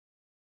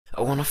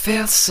I wanna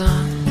feel the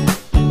sun,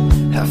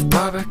 have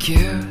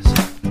barbecues.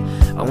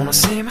 I wanna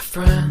see my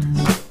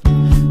friends,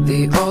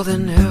 the old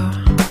and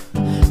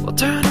new. We'll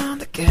turn on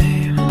the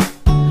game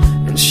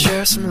and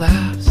share some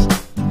laughs,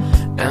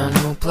 and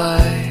we'll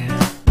play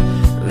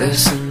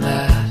this and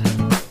that.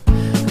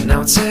 And now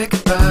we'll say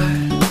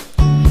goodbye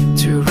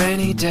to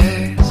rainy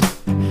days,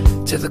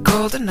 to the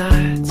golden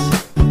nights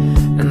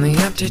and the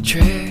empty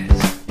trees.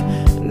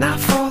 Now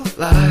full of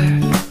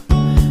life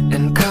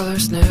and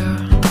colors new,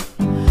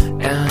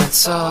 and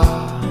it's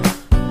all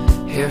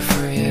here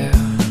for you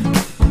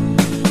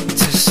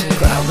to see.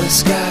 Cloudless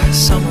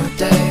skies, summer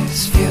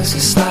days, feels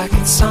just like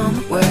it's on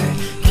the way.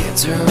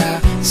 Kids are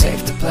out,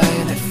 safe to play,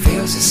 and it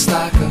feels just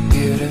like a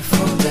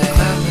beautiful day.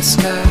 Cloudless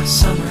skies,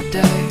 summer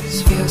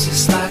days, feels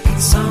just like